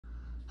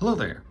Hello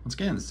there. Once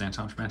again, this is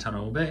Anton from Anton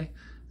Obey.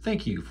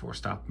 Thank you for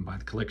stopping by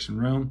the collection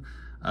room.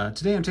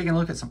 Today I'm taking a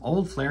look at some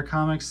old Flair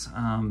comics.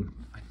 I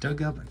dug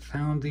up and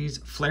found these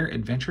Flair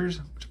Adventures,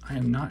 which I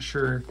am not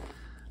sure,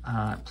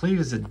 I believe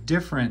is a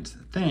different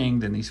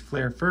thing than these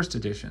Flair First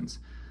Editions.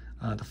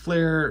 The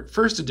Flair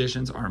First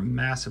Editions are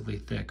massively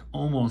thick,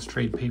 almost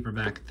trade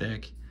paperback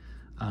thick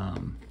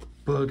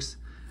books.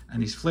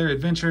 And these Flair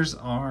Adventures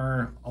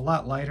are a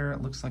lot lighter.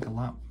 It looks like a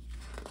lot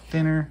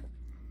thinner.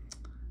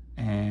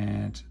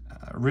 And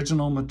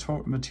original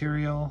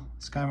material,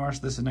 Sky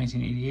Marshal, this is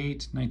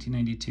 1988,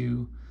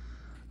 1992.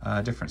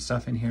 Different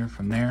stuff in here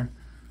from there,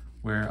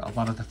 where a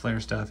lot of the Flair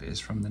stuff is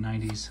from the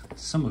 90s.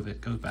 Some of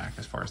it goes back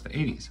as far as the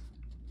 80s,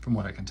 from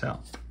what I can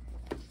tell.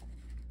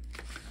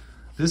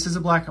 This is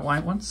a black and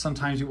white one.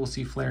 Sometimes you will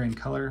see Flair in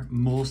color.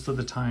 Most of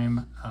the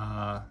time,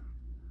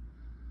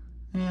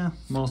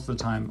 most of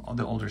the time, all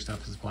the older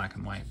stuff is black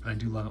and white, but I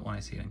do love it when I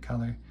see it in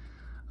color.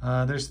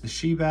 There's the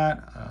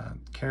She-Bat,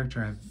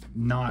 character I'm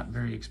not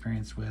very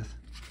experienced with,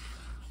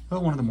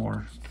 but one of the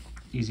more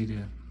easy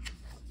to,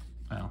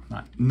 well,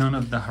 none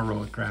of the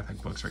heroic graphic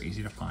books are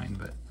easy to find,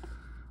 but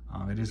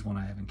it is one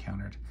I have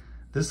encountered.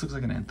 This looks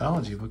like an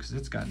anthology book because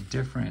it's got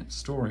different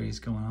stories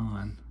going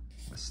on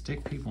with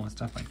stick people and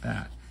stuff like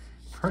that.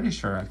 Pretty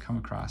sure I've come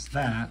across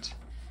that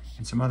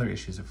in some other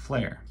issues of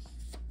Flair.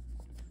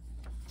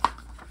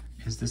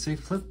 Is this a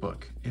flip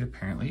book? It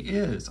apparently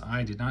is.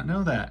 I did not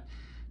know that.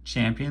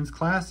 Champions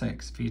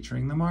Classics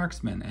featuring the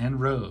Marksman and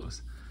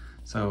Rose.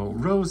 So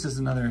Rose is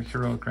another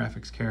heroic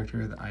graphics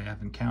character that I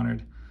have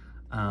encountered.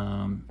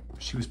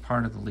 She was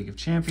part of the League of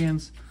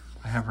Champions.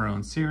 I have her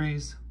own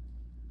series.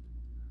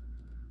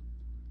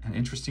 An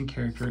interesting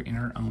character in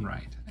her own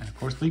right. And of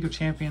course, League of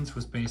Champions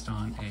was based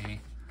on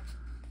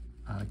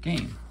a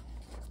game,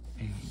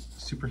 a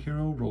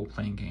superhero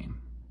role-playing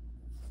game.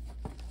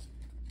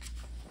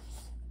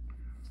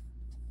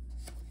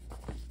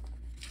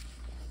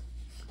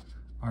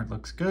 Art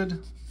looks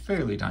good,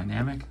 fairly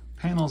dynamic.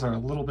 Panels are a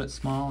little bit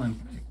small and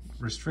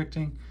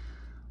restricting,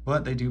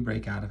 but they do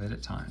break out of it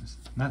at times,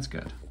 and that's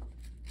good.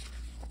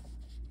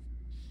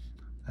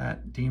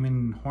 That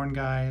demon horn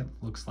guy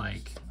looks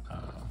like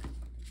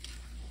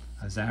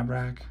a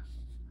Zabrak,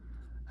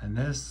 and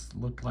this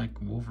looked like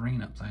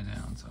Wolverine upside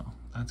down, so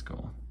that's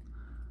cool.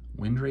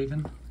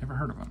 Windraven, never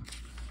heard of him.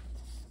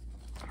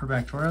 We're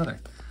back to our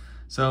other.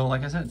 So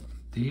like I said,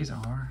 these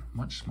are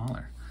much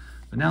smaller.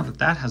 But now that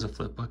that has a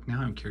flip book,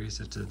 now I'm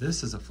curious as to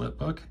this is a flip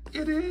book.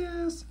 It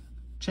is!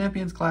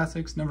 Champions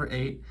Classics, number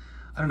 8.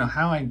 I don't know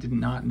how I did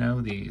not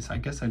know these. I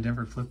guess I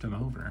never flipped them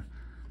over.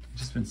 They've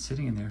just been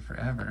sitting in there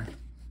forever.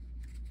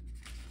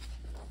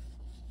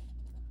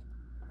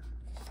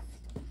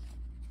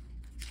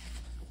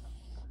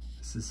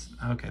 This is,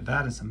 okay,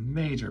 that is a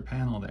major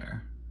panel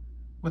there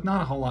with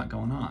not a whole lot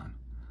going on.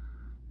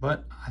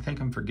 But I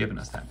think I'm forgiving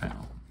us that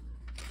panel.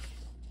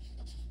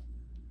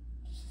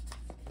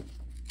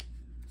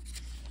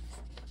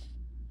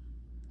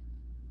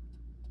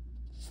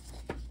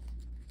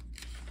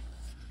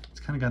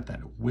 Kind of got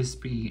that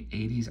wispy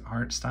 80s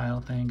art style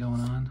thing going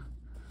on.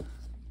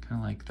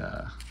 Kind of like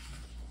the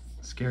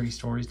Scary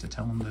Stories to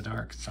Tell in the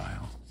Dark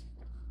style.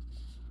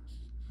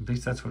 At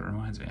least that's what it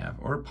reminds me of.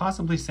 Or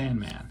possibly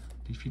Sandman.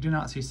 If you do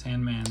not see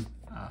Sandman,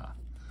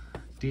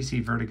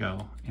 DC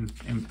Vertigo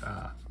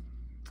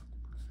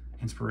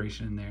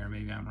inspiration in there,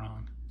 maybe I'm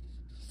wrong.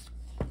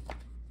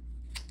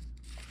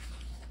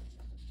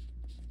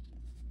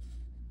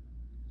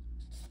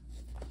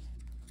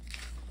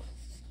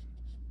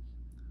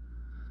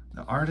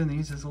 The art in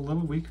these is a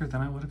little weaker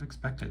than I would have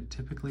expected.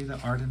 Typically, the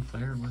art in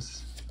Flair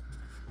was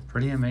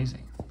pretty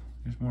amazing.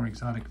 There's more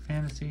exotic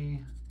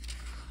fantasy.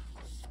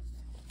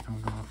 And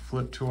we're going to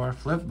flip to our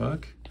flip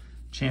book,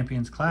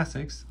 Champions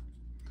Classics,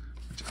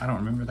 which I don't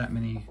remember that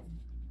many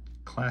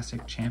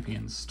classic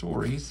Champions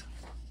stories.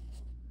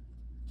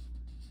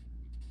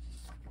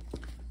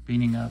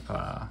 Beating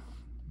up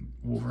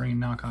Wolverine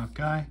knockoff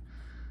guy.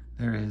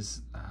 There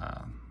is...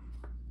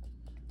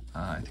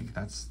 I think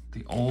that's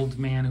the old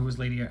man who was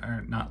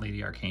not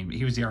Lady Arcane, but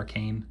he was the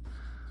Arcane,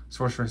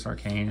 Sorceress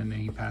Arcane, and then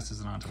he passes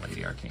it on to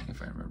Lady Arcane,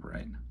 if I remember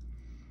right. And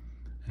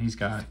he's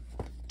got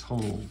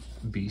total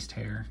beast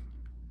hair.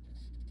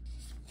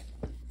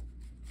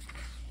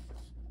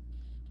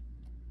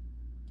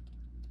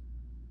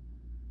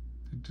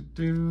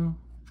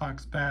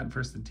 Fox Bat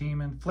versus the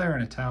Demon, Flair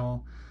in a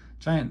towel,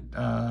 giant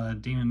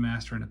demon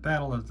master in a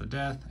battle of the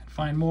death, and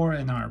find more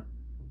in our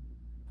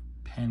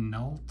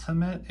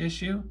penultimate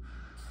issue.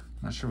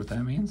 Not sure what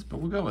that means, but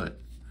we'll go with it.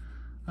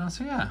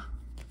 So yeah,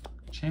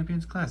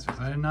 Champions Classics.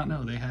 I did not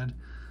know they had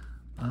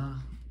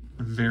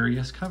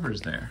various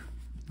covers there.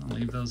 I'll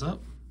leave those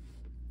up.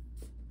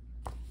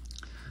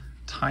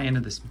 Tie into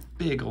this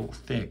big old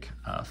thick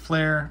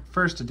Flair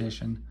First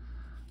Edition,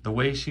 The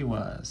Way She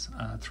Was.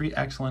 3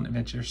 excellent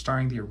adventures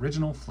starring the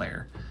original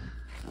Flair.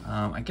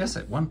 I guess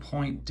at one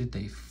point did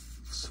they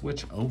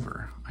switch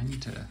over? I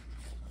need to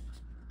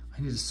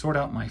sort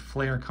out my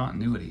Flair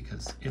continuity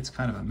because it's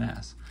kind of a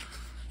mess.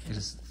 It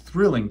is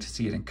thrilling to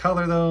see it in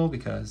color though,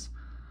 because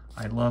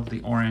I love the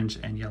orange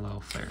and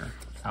yellow Flair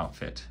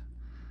outfit.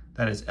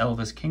 That is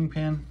Elvis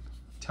Kingpin.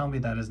 Tell me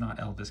that is not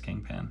Elvis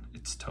Kingpin.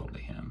 It's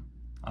totally him.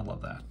 I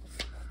love that.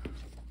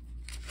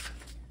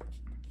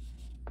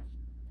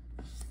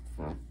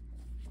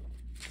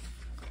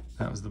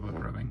 That was the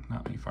book rubbing,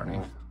 not me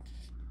farting.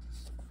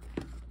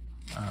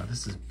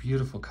 This is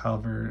beautiful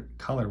color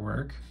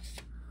work.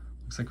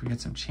 Looks like we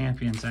get some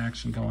Champions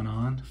action going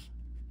on.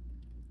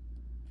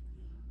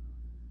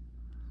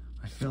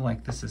 I feel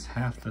like this is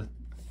half the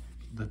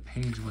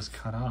page was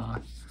cut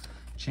off.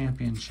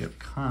 Championship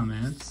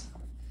comments.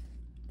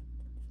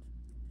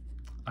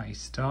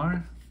 Ice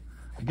Star.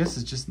 I guess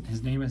it's just,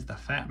 his name is the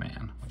Fat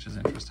Man, which is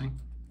interesting.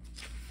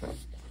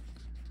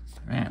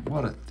 Man,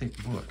 what a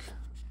thick book.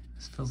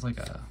 This feels like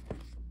a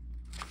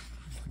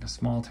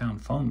small town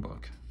phone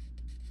book.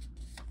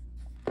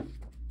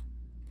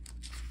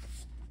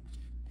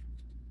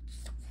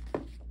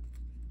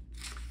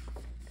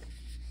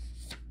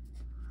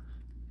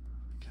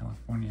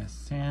 California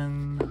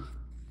Sin.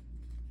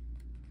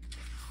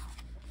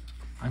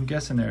 I'm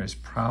guessing there's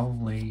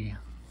probably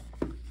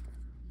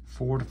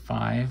 4 to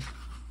 5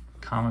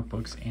 comic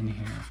books in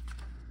here.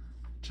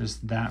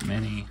 Just that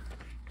many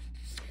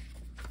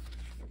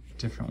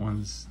different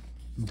ones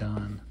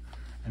done.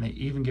 And they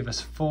even give us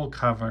full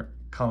color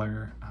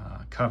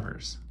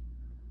covers.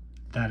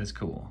 That is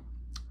cool.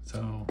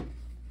 So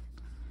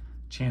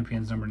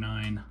Champions number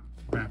 9,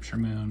 Rapture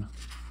Moon.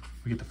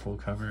 We get the full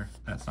cover.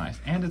 That's nice.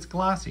 And it's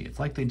glossy. It's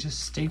like they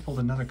just stapled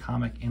another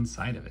comic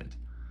inside of it.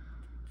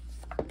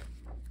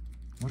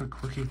 What a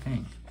quirky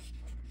thing.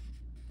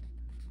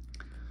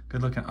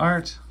 Good looking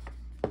art.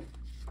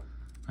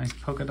 Nice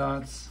polka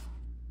dots.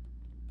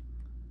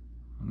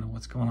 I don't know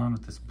what's going on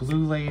with this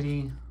blue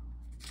lady.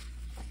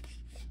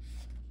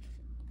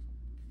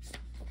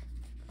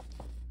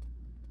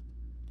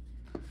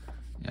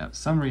 Yeah, for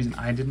some reason,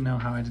 I didn't know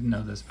how I didn't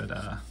know this, but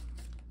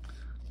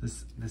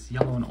this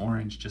yellow and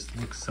orange just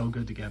looks so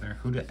good together.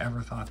 Who'd have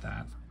ever thought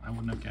that? I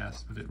wouldn't have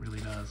guessed, but it really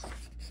does.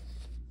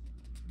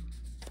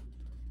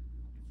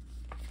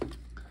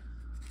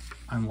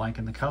 I'm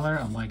liking the color,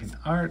 I'm liking the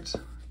art.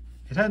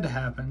 It had to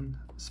happen.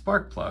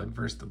 Sparkplug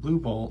versus the Blue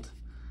Bolt.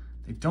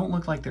 They don't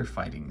look like they're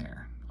fighting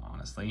there,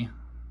 honestly.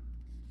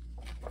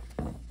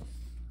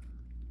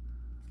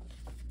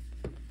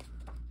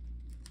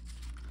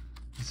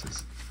 This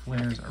is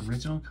Flair's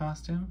original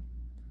costume.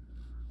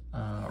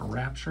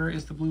 Rapture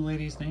is the blue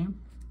lady's name.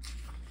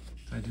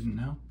 I didn't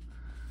know.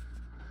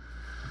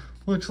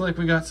 Looks like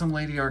we got some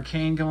Lady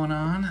Arcane going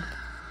on.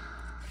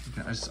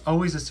 I just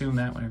always assume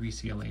that whenever you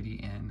see a lady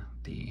in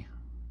the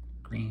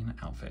green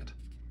outfit.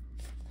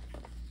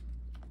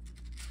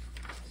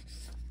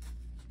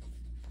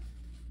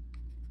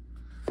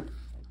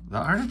 The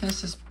art of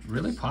this is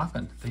really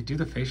popping. They do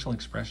the facial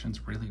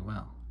expressions really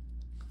well.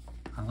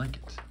 I like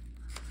it.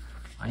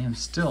 I am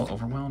still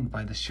overwhelmed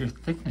by the sheer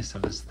thickness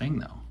of this thing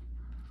though.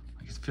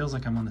 Like it feels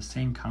like I'm on the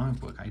same comic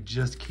book. I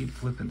just keep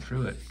flipping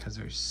through it because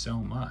there's so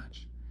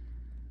much.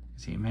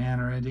 Is he a man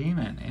or a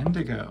demon?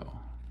 Indigo.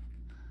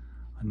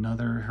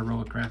 Another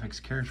Heroic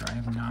Graphics character I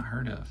have not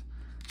heard of.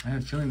 I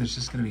have a feeling there's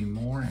just going to be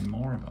more and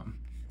more of them.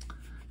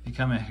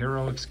 Become a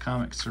Heroics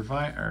Comics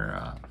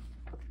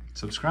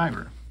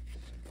subscriber.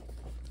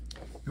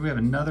 Here we have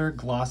another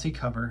glossy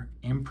cover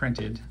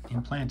implanted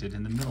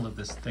in the middle of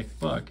this thick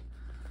book.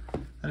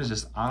 That is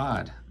just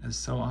odd. It's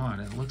so odd.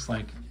 It looks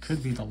like it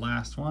could be the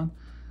last one.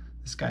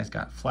 This guy's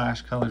got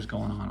flash colors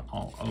going on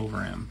all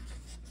over him.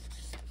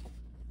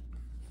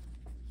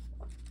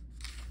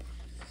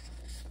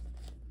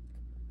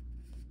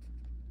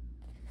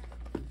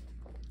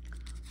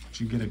 But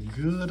you get a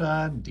good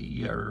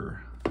idea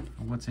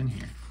of what's in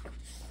here.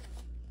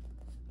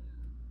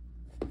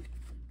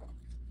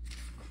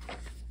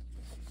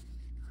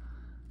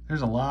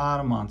 There's a lot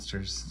of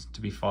monsters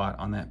to be fought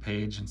on that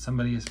page, and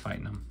somebody is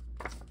fighting them.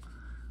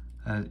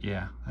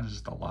 Yeah, that is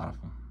just a lot of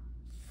them.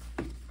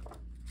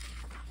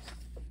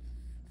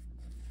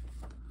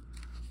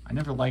 I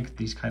never liked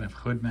these kind of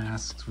hood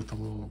masks with the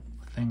little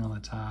thing on the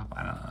top.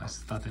 I don't know, I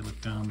just thought they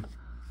looked dumb.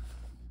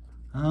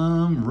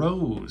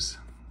 Rose,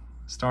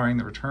 starring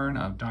the return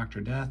of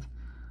Dr. Death,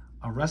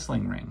 a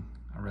wrestling ring,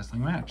 a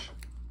wrestling match.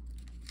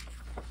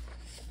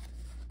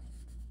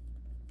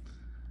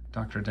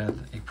 Dr.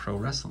 Death, a pro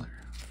wrestler.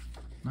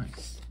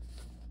 Nice.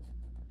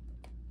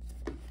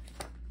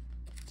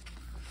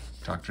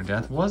 Dr.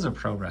 Death was a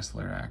pro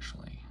wrestler,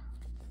 actually.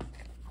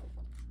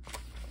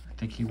 I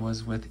think he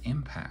was with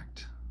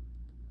Impact.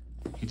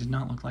 He did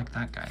not look like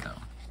that guy,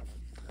 though.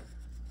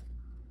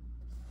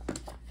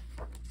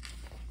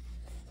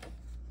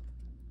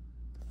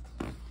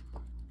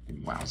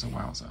 Wowza,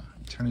 wowza.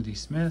 Eternity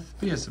Smith,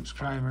 be a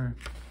subscriber.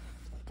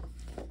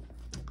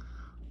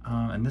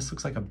 And this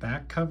looks like a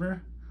back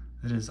cover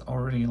that is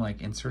already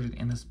like inserted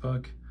in this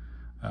book.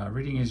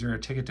 Reading is your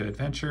ticket to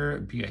adventure,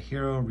 be a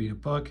hero, read a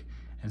book,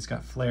 and it's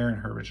got Flair in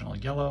her original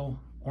yellow,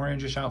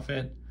 orangish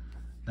outfit.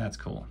 That's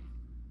cool.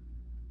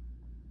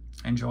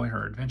 Enjoy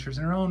her adventures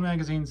in her own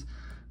magazines.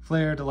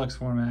 Flair, deluxe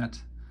format.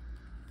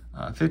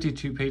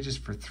 52 pages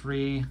for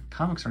 $3.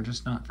 Comics are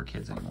just not for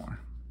kids anymore.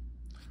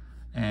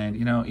 And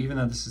you know, even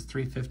though this is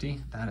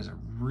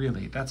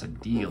 $3.50, that's a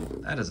deal.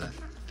 That is a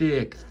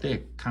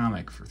thick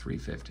comic for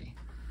 $3.50.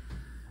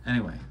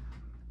 Anyway,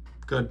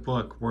 good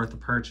book, worth a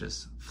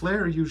purchase.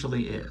 Flair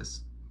usually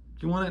is.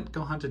 You want it,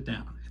 go hunt it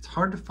down. It's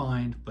hard to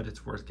find, but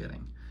it's worth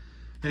getting.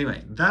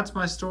 Anyway, that's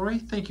my story.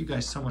 Thank you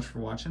guys so much for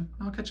watching.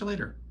 I'll catch you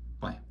later.